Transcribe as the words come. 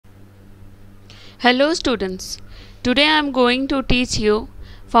Hello students, today I am going to teach you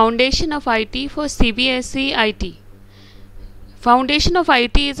Foundation of IT for CBSE IT. Foundation of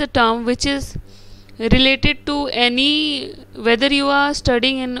IT is a term which is related to whether you are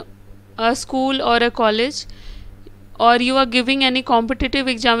studying in a school or a college or you are giving any competitive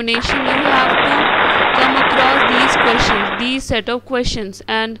examination, you have to come across these questions, these set of questions,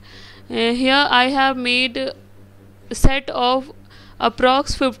 and here I have made a set of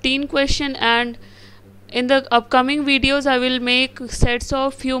approx 15 question, and in the upcoming videos I will make sets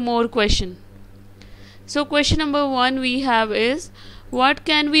of few more question. So question number 1 we have is, what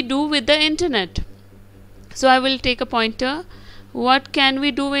can we do with the internet? So I will take a pointer. What can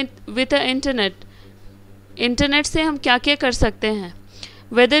we do with the internet? Internet से हम क्या क्या कर सकते हैं?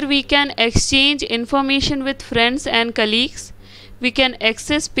 Whether we can exchange information with friends and colleagues, we can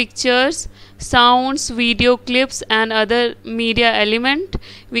access pictures, sounds, video clips and other media element,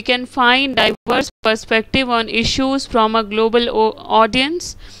 we can find diverse perspective on issues from a global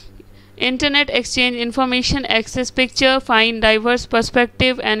audience. Internet exchange information, access picture, find diverse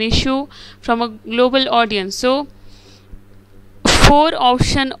perspective and issue from a global audience. So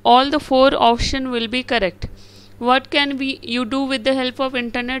all the four option will be correct. What can you do with the help of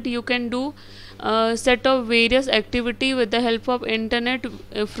internet? You can do set of various activity with the help of internet,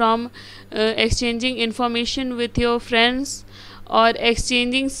 from exchanging information with your friends, or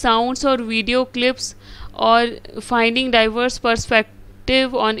exchanging sounds or video clips, or finding diverse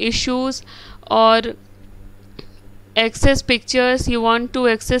perspective on issues, or access pictures. You want to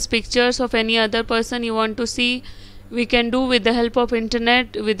access pictures of any other person you want to see, we can do with the help of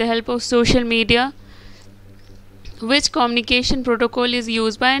internet, with the help of social media. Which communication protocol is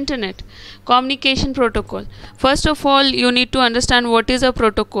used by internet? Communication protocol. First of all, you need to understand what is a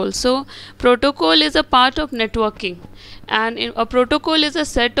protocol. So protocol is a part of networking, and a protocol is a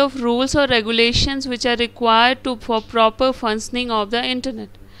set of rules or regulations which are required for proper functioning of the internet.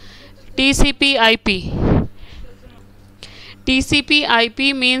 TCP/IP.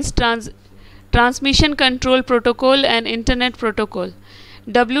 TCP/IP means Transmission Control Protocol and Internet Protocol.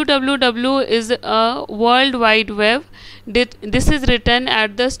 www is a World Wide Web. This is written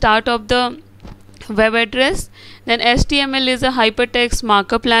at the start of the web address. Then HTML is a hypertext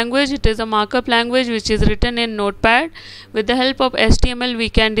markup language. It is a markup language which is written in Notepad. With the help of HTML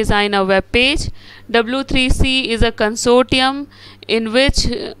we can design a web page. W3C is a consortium in which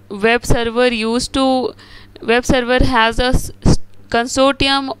web server has a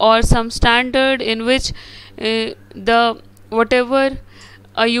consortium or some standard in which whatever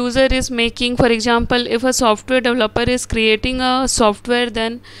a user is making. For example, if a software developer is creating a software,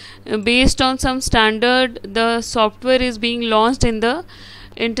 then based on some standard the software is being launched in the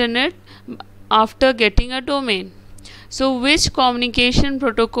internet after getting a domain. So which communication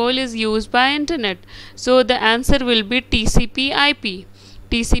protocol is used by internet? So the answer will be TCP/IP.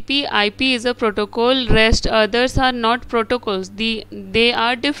 TCP/IP is a protocol, rest others are not protocols, they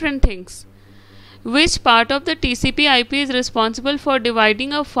are different things. Which part of the TCP/IP is responsible for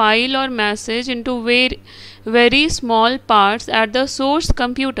dividing a file or message into very small parts at the source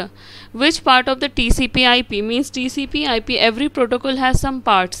computer? Which part of the TCP/IP means TCP/IP, every protocol has some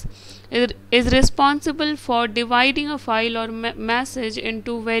parts, is responsible for dividing a file or message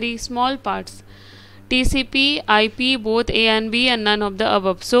into very small parts. TCP/IP, both A and B and none of the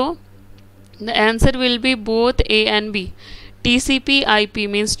above. So the answer will be both A and B. TCP/IP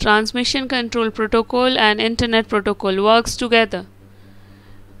means Transmission Control Protocol and Internet Protocol works together.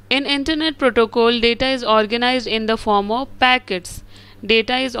 In Internet Protocol, data is organized in the form of packets.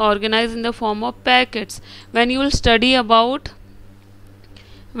 Data is organized in the form of packets. When you will study about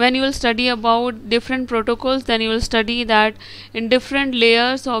different protocols, then you will study that in different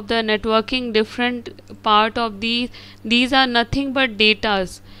layers of the networking, different part of these are nothing but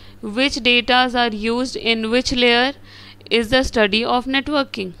datas. Which datas are used in which layer is the study of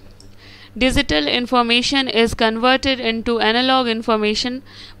networking. Digital information is converted into analog information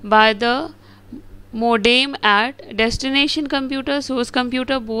by the modem at destination computer, source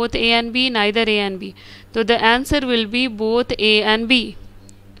computer, both A and B, neither A and B. So the answer will be both A and B.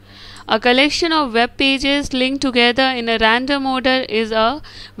 A collection of web pages linked together in a random order is a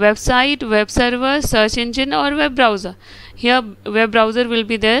website, web server, search engine or web browser. Here web browser will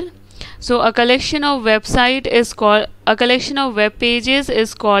be there. So a collection of web pages is called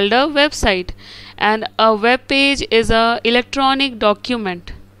a website, and a web page is a electronic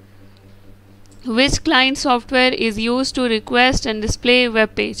document. Which client software is used to request and display a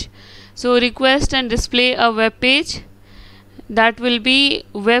web page? So request and display a web page, that will be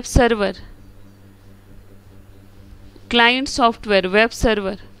web server. Client software, web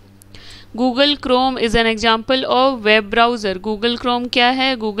server. Google Chrome is an example of web browser. Google Chrome क्या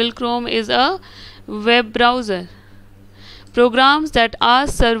है? Google Chrome is a web browser. Programs that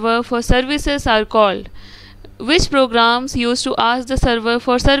ask server for services are called. Which programs used to ask the server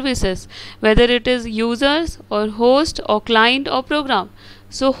for services, whether it is users or host or client or program?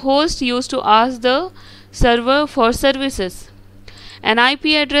 So host used to ask the server for services. An IP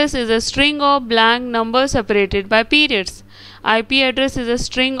address is a string of blank numbers separated by periods. IP address is a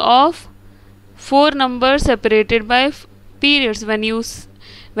string of 4 numbers separated by periods. When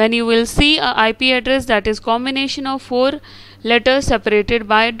you will see a IP address, that is combination of 4 letters separated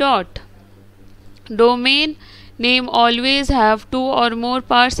by a dot. Domain name always have 2 or more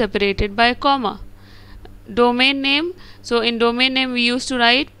parts separated by comma. Domain name, so in domain name we used to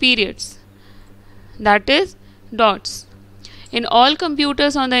write periods, that is dots. In all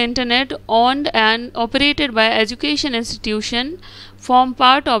computers on the internet owned and operated by education institution form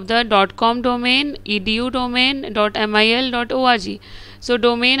part of the .com domain, edu domain, .mil, .org. So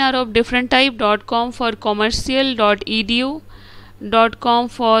domain are of different type. .com for commercial, .edu, .com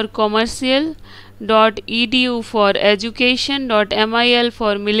for commercial, .edu for education, .mil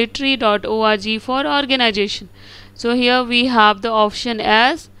for military, .org for organization. So here we have the option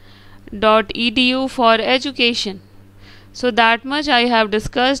as .edu for education. So that much I have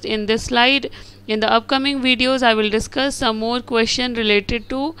discussed in this slide. In the upcoming videos I will discuss some more question related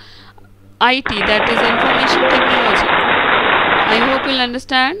to IT, that is information technology. I hope you'll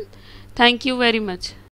understand. Thank you very much.